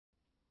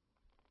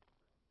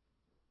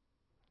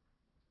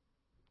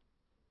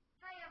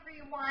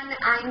Everyone,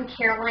 I'm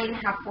Caroline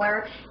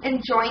Hepfler,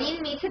 and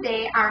joining me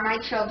today are my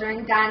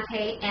children,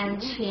 Dante and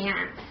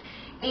Chance.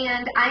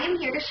 And I am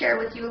here to share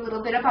with you a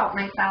little bit about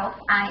myself.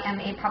 I am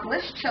a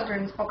published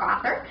children's book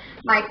author.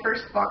 My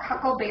first book,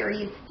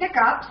 Huckleberry's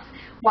Hiccups,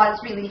 was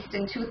released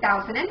in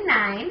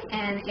 2009,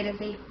 and it is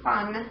a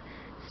fun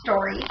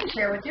story to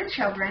share with your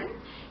children.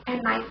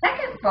 And my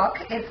second book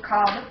is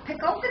called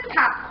Pickles and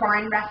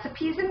Popcorn,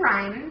 Recipes and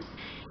Rhymes.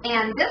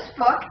 And this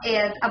book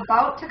is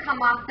about to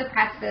come off the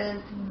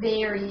presses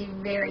very,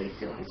 very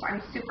soon. So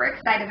I'm super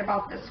excited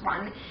about this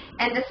one.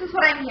 And this is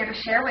what I'm here to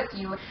share with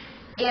you.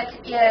 It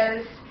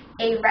is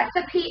a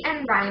recipe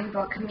and rhyme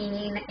book,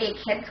 meaning a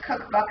kid's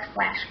cookbook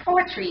 /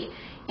 poetry.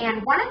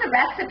 And one of the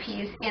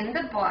recipes in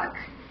the book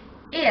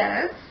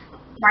is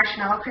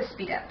marshmallow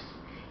crispy dips.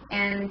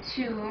 And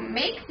to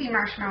make the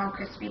marshmallow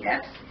crispy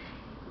dips,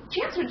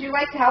 Chance, would you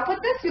like to help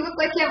with this? You look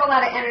like you have a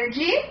lot of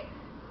energy.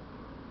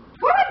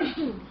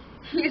 Good.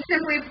 You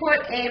simply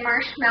put a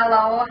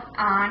marshmallow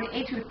on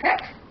a toothpick,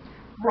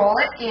 roll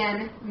it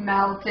in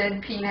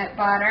melted peanut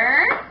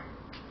butter,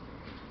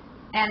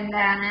 and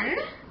then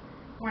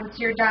once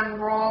you're done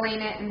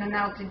rolling it in the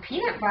melted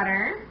peanut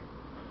butter,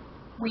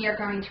 we are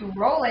going to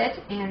roll it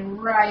in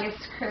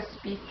Rice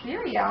Krispie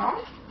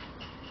cereal.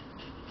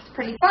 It's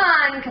pretty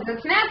fun because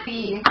it's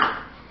messy.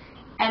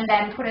 And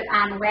then put it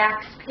on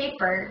wax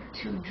paper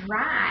to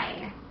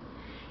dry.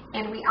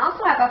 And we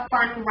also have a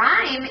fun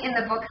rhyme in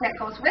the book that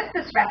goes with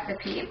this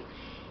recipe.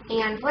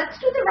 And let's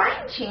do the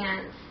rhyme,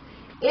 Chance.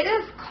 It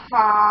is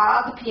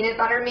called Peanut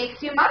Butter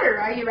Makes You Mutter.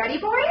 Are you ready,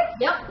 boys?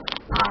 Yep.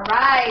 All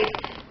right.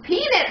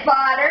 Peanut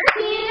butter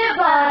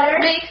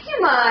makes you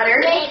mutter.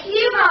 Makes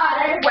you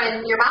mutter.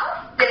 When your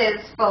mouth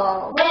is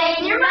full.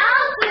 When your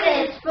mouth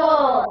is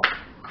full.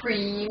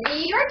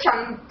 Creamy or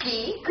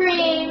chunky.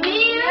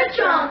 Creamy or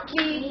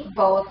chunky.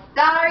 Both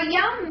are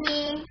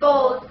yummy.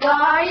 Both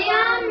are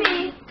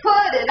yummy.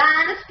 Put it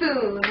on a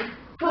spoon.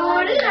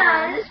 Put it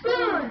on a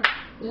spoon.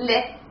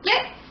 Lick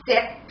it,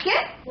 stick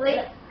it.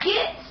 Lick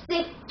it,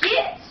 stick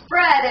it.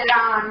 Spread it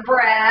on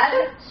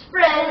bread.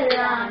 Spread it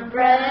on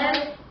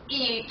bread.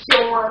 Eat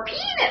your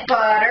peanut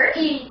butter.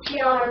 Eat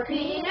your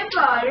peanut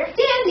butter.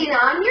 Standing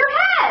on your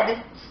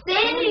head.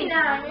 Standing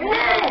on your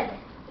head.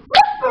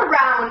 Flip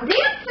around,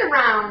 dance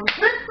around.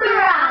 Flip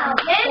around,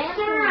 dance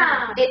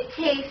around. It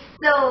tastes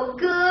so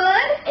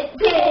good. It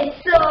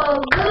tastes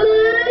so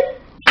good.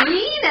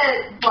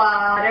 Peanut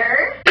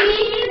butter.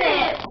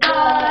 Peanut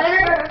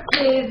butter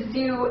Gives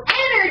you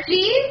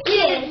energy.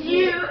 gives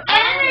you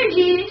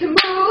energy To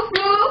move,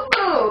 move,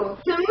 move.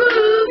 to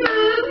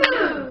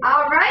move.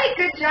 All right,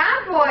 good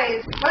job,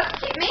 boys. Let's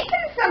keep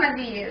making some of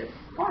these.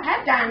 Go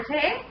ahead,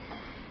 Dante.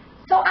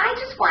 So I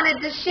just wanted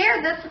to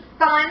share this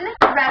fun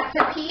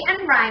recipe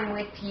and rhyme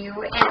with you,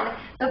 and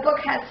the book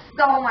has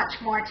so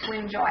much more to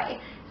enjoy.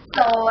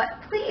 So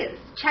please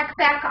check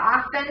back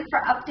often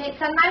for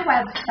updates on my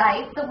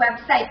website. The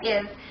website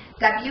is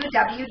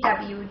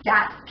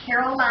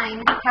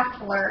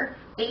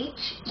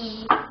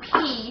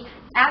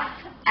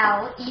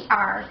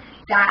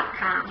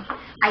www.carolinehepfler.com.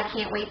 I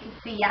can't wait to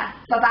see ya.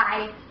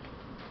 Bye-bye.